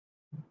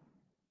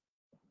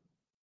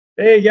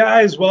Hey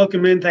guys,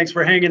 welcome in. Thanks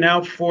for hanging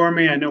out for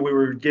me. I know we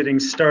were getting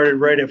started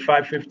right at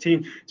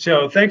 5:15.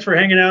 So thanks for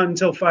hanging out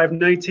until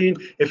 5:19.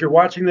 If you're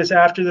watching this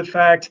after the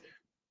fact,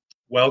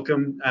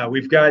 welcome.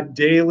 We've got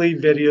daily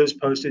videos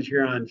posted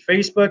here on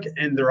Facebook,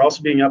 and they're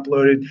also being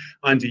uploaded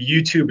onto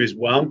YouTube as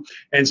well.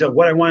 And so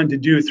what I wanted to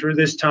do through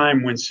this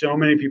time when so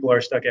many people are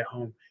stuck at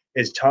home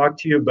is talk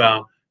to you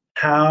about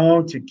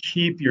how to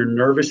keep your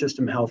nervous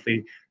system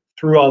healthy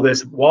through all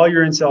this while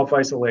you're in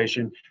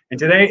self-isolation. And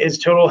today is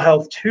Total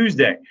Health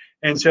Tuesday.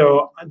 And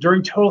so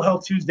during Total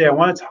Health Tuesday, I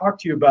want to talk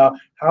to you about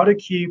how to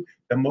keep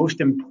the most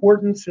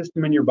important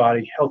system in your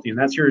body healthy, and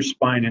that's your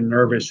spine and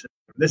nervous system.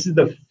 This is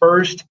the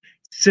first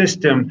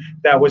system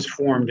that was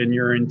formed in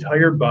your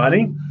entire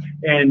body,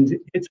 and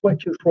it's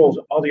what controls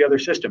all the other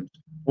systems.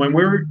 When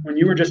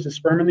you were just a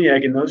sperm and the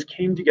egg, and those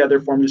came together,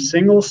 formed a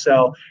single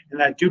cell, and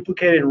that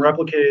duplicated and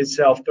replicated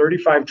itself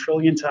 35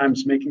 trillion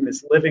times, making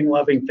this living,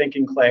 loving,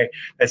 thinking clay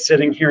that's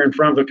sitting here in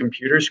front of a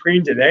computer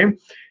screen today.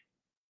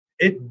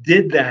 It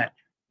did that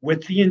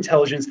with the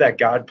intelligence that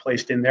God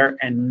placed in there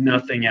and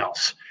nothing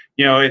else.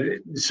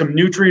 Some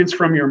nutrients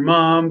from your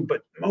mom,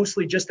 but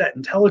mostly just that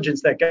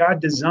intelligence that God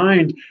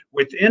designed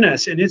within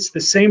us. And it's the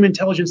same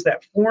intelligence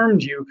that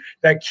formed you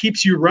that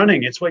keeps you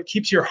running. It's what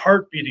keeps your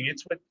heart beating.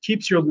 It's what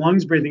keeps your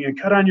lungs breathing. A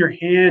cut on your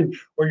hand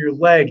or your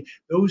leg,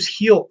 those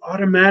heal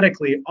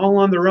automatically all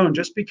on their own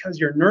just because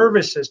your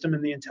nervous system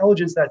and the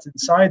intelligence that's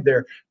inside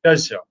there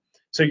does so.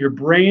 So your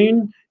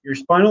brain, your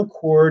spinal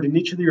cord, and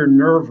each of your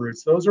nerve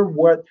roots, those are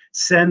what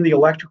send the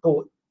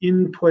electrical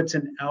inputs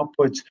and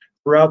outputs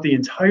throughout the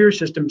entire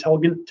system,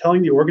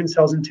 telling the organ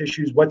cells and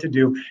tissues what to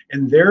do.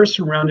 And they're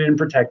surrounded and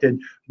protected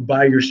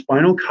by your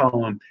spinal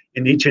column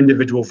in each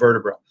individual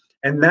vertebra.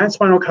 And that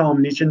spinal column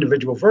in each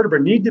individual vertebra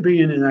need to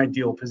be in an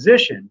ideal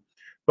position.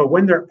 But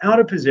when they're out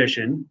of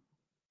position,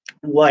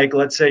 like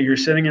let's say you're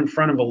sitting in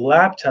front of a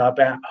laptop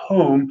at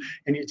home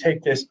and you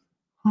take this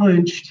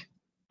hunched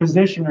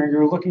position, or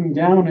you're looking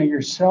down at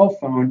your cell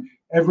phone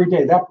every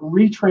day, that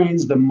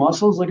retrains the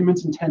muscles,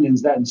 ligaments, and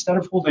tendons that instead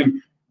of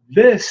holding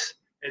this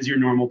as your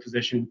normal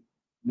position,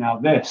 now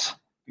this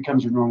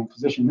becomes your normal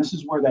position. This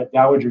is where that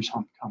dowager's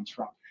hump comes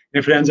from.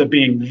 And if it ends up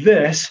being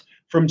this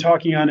from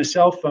talking on a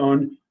cell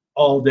phone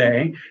all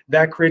day,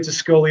 that creates a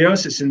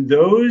scoliosis. And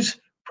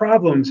those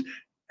problems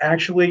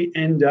actually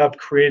end up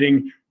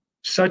creating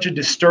such a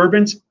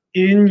disturbance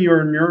in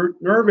your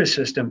nervous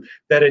system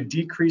that it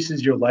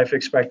decreases your life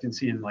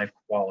expectancy and life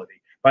quality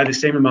by the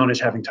same amount as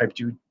having type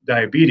 2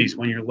 diabetes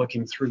when you're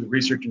looking through the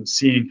research and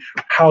seeing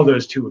how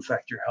those two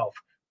affect your health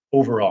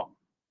overall.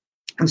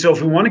 And so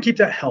if we want to keep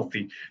that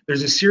healthy,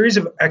 there's a series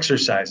of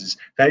exercises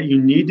that you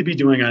need to be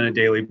doing on a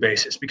daily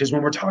basis, because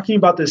when we're talking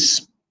about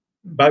this,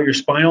 about your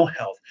spinal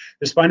health,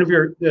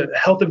 the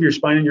health of your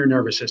spine and your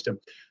nervous system,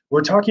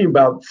 we're talking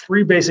about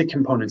three basic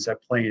components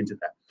that play into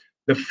that.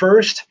 The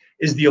first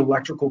is the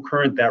electrical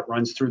current that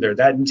runs through there.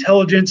 That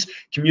intelligence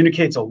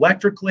communicates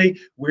electrically.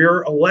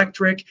 We're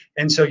electric,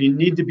 and so you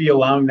need to be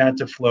allowing that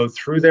to flow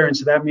through there. And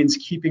so that means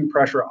keeping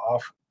pressure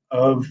off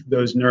of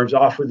those nerves,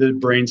 off of the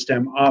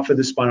brainstem, off of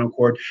the spinal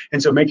cord.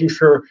 And so making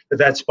sure that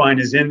that spine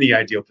is in the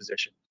ideal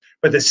position.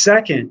 But the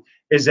second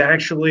is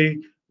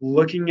actually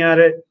looking at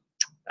it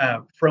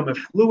from a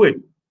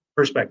fluid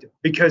perspective,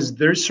 because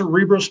there's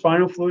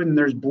cerebrospinal fluid and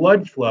there's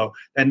blood flow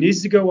that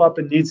needs to go up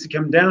and needs to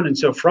come down. And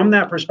so from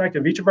that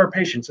perspective, each of our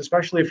patients,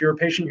 especially if you're a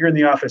patient here in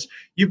the office,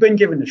 you've been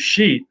given a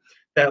sheet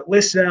that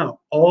lists out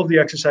all of the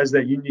exercises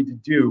that you need to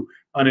do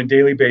on a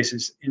daily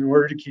basis in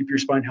order to keep your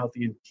spine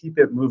healthy and keep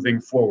it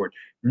moving forward.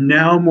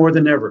 Now more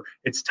than ever,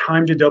 it's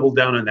time to double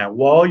down on that.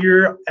 While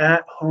you're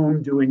at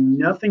home doing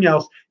nothing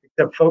else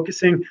except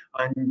focusing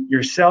on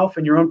yourself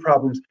and your own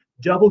problems,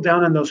 double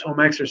down on those home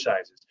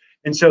exercises.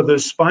 And so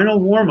those spinal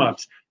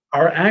warm-ups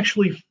are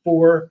actually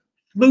for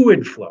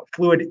fluid flow,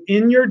 fluid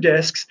in your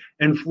discs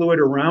and fluid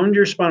around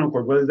your spinal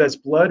cord, whether that's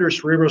blood or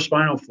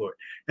cerebrospinal fluid.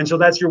 And so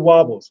that's your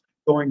wobbles,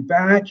 going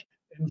back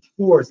and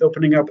forth,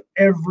 opening up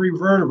every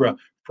vertebra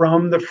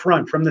from the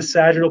front, from the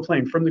sagittal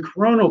plane, from the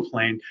coronal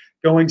plane,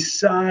 going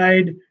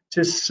side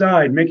to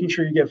side, making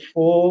sure you get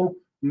full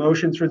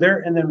motion through there,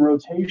 and then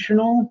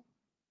rotational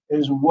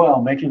as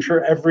well, making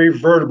sure every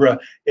vertebra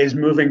is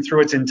moving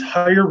through its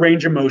entire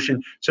range of motion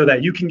so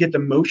that you can get the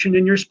motion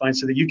in your spine,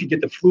 so that you can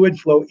get the fluid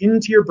flow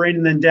into your brain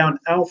and then down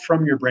out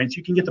from your brain, so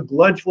you can get the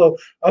blood flow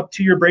up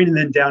to your brain and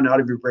then down out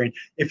of your brain.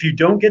 If you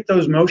don't get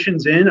those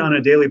motions in on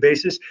a daily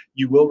basis,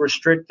 you will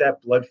restrict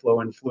that blood flow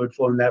and fluid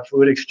flow, and that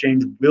fluid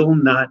exchange will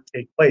not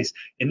take place.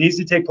 It needs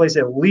to take place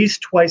at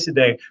least twice a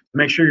day to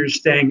make sure you're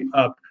staying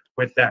up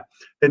with that.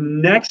 The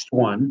next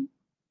one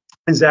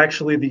is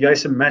actually the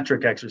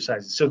isometric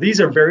exercises. So these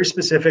are very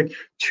specific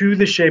to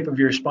the shape of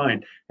your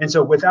spine. And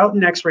so without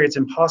an x-ray, it's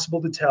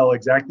impossible to tell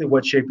exactly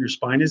what shape your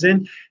spine is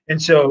in. And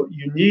so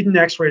you need an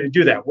x-ray to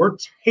do that. We're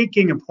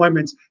taking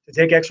appointments to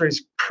take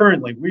x-rays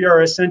currently. We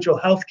are essential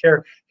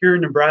healthcare here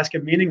in Nebraska,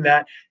 meaning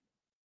that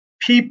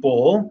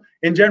people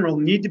in general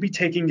need to be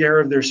taking care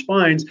of their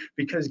spines,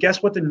 because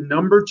guess what the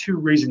number 2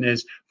 reason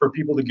is for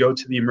people to go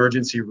to the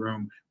emergency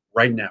room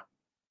right now?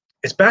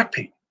 It's back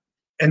pain.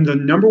 And the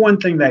number one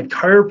thing that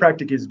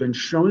chiropractic has been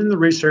shown in the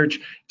research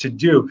to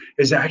do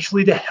is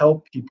actually to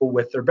help people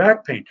with their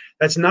back pain.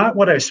 That's not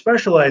what I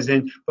specialize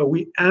in, but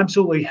we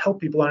absolutely help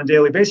people on a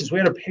daily basis. We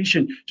had a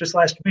patient just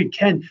last week,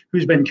 Ken,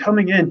 who's been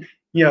coming in.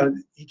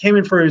 He came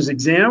in for his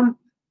exam,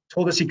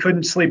 told us he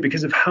couldn't sleep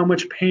because of how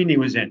much pain he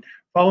was in.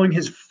 Following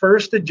his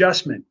first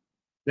adjustment,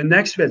 the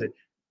next visit,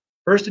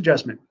 first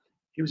adjustment,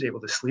 he was able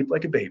to sleep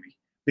like a baby,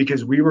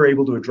 because we were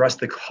able to address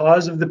the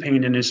cause of the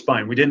pain in his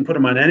spine. We didn't put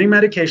him on any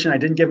medication. I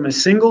didn't give him a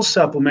single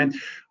supplement.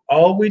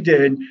 All we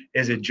did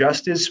is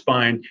adjust his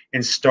spine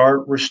and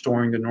start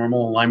restoring the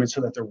normal alignment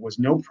so that there was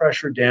no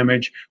pressure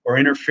damage or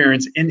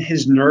interference in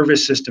his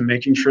nervous system,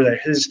 making sure that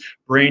his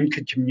brain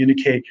could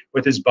communicate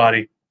with his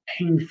body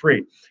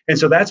pain-free. And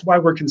so that's why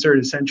we're considered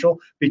essential,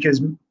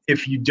 because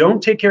if you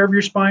don't take care of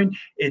your spine,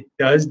 it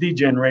does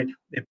degenerate,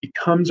 it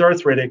becomes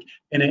arthritic,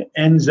 and it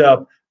ends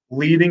up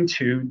leading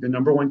to the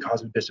number one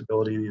cause of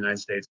disability in the United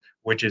States,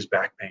 which is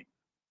back pain.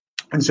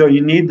 And so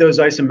you need those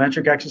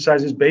isometric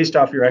exercises based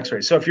off your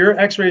x-rays. So if your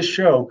x-rays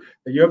show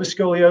that you have a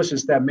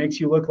scoliosis that makes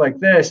you look like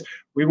this,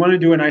 we want to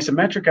do an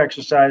isometric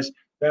exercise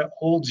that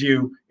holds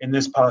you in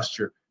this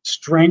posture,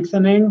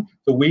 strengthening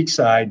the weak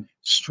side,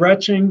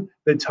 stretching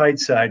the tight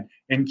side,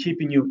 and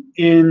keeping you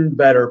in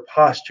better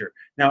posture.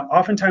 Now,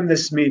 oftentimes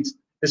this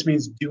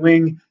means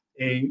doing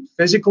a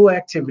physical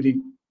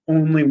activity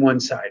only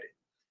one-sided.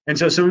 And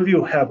so some of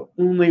you have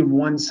only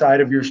one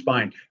side of your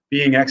spine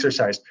being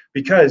exercised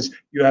because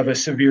you have a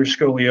severe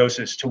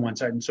scoliosis to one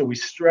side. And so we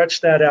stretch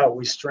that out,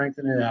 we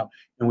strengthen it out,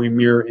 and we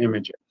mirror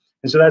image it.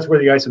 And so that's where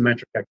the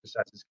isometric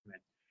exercises come in.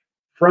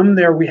 From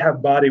there, we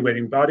have body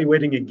weighting. Body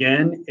weighting,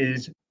 again,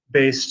 is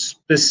based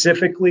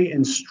specifically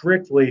and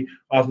strictly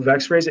off of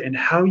x-rays and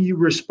how you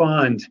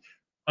respond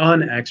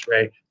on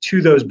x-ray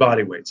to those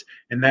body weights.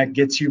 And that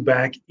gets you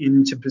back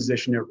into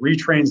position. It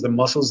retrains the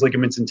muscles,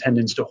 ligaments, and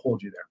tendons to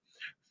hold you there.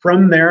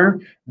 From there,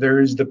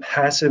 there's the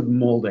passive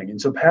molding.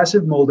 And so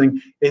passive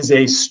molding is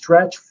a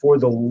stretch for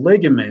the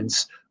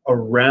ligaments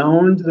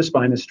around the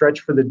spine, a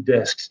stretch for the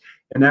discs,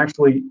 and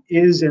actually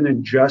is an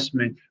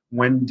adjustment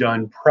when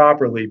done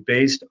properly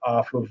based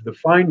off of the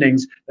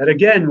findings that,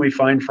 again, we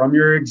find from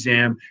your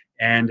exam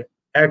and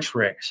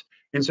x-rays.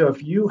 And so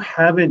if you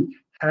haven't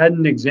had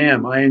an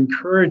exam, I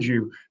encourage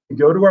you to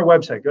go to our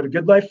website, go to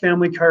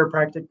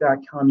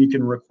goodlifefamilychiropractic.com. You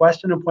can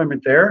request an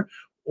appointment there,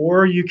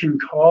 or you can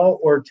call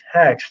or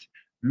text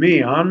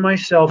me on my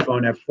cell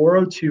phone at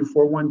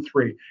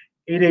 402-413-8825,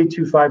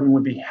 and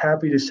would be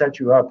happy to set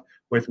you up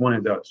with one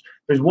of those.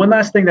 There's one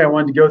last thing that I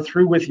wanted to go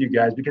through with you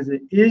guys, because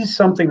it is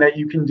something that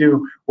you can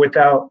do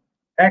without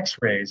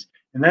x-rays,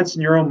 and that's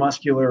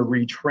neuromuscular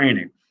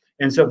retraining.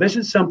 And so this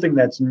is something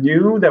that's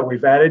new that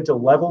we've added to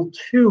level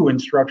 2 in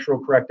structural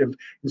corrective.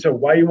 And so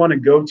why you want to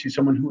go to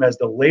someone who has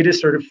the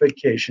latest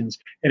certifications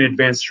in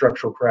advanced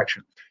structural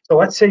correction. So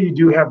let's say you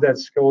do have that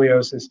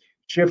scoliosis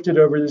shifted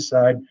over to the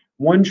side,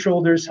 one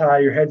shoulder's high,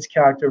 your head's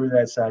cocked over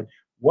that side.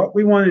 What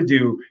we want to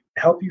do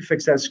to help you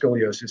fix that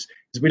scoliosis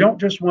is we don't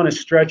just want to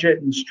stretch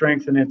it and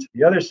strengthen it to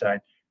the other side.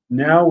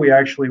 Now we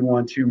actually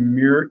want to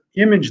mirror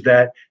image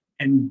that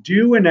and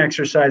do an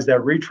exercise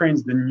that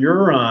retrains the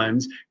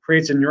neurons,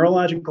 creates a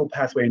neurological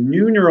pathway, a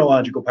new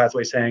neurological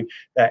pathway saying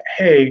that,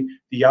 hey,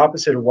 the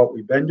opposite of what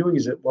we've been doing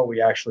is what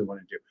we actually want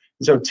to do.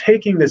 And so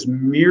taking this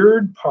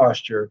mirrored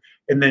posture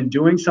and then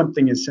doing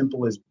something as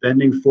simple as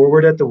bending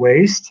forward at the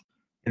waist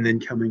and then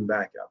coming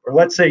back up. Or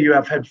let's say you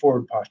have head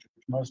forward posture,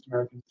 which most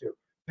Americans do.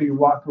 So you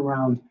walk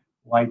around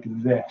like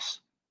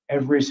this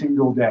every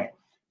single day.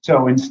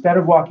 So instead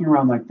of walking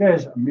around like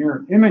this, a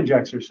mirror image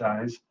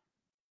exercise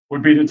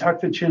would be to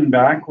tuck the chin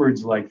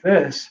backwards like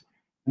this,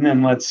 and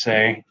then let's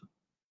say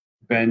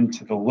bend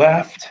to the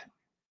left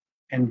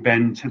and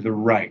bend to the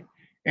right.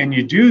 And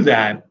you do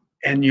that,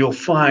 and you'll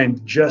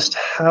find just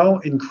how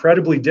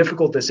incredibly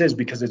difficult this is,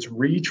 because it's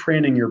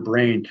retraining your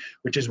brain,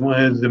 which is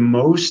one of the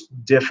most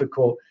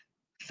difficult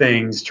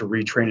things to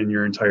retrain in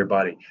your entire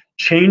body.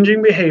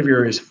 Changing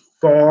behavior is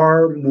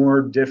far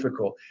more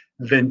difficult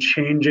than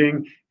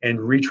changing and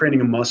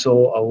retraining a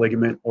muscle, a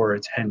ligament, or a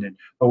tendon.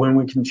 But when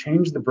we can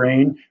change the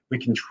brain, we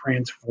can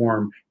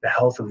transform the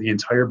health of the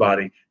entire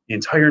body, the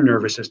entire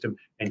nervous system,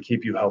 and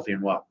keep you healthy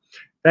and well.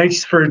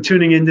 Thanks for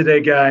tuning in today,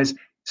 guys.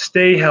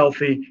 Stay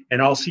healthy,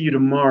 and I'll see you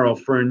tomorrow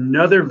for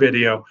another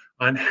video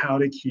on how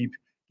to keep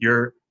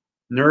your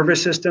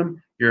nervous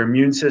system, your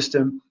immune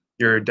system,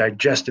 your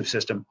digestive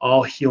system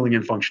all healing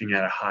and functioning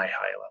at a high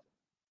level.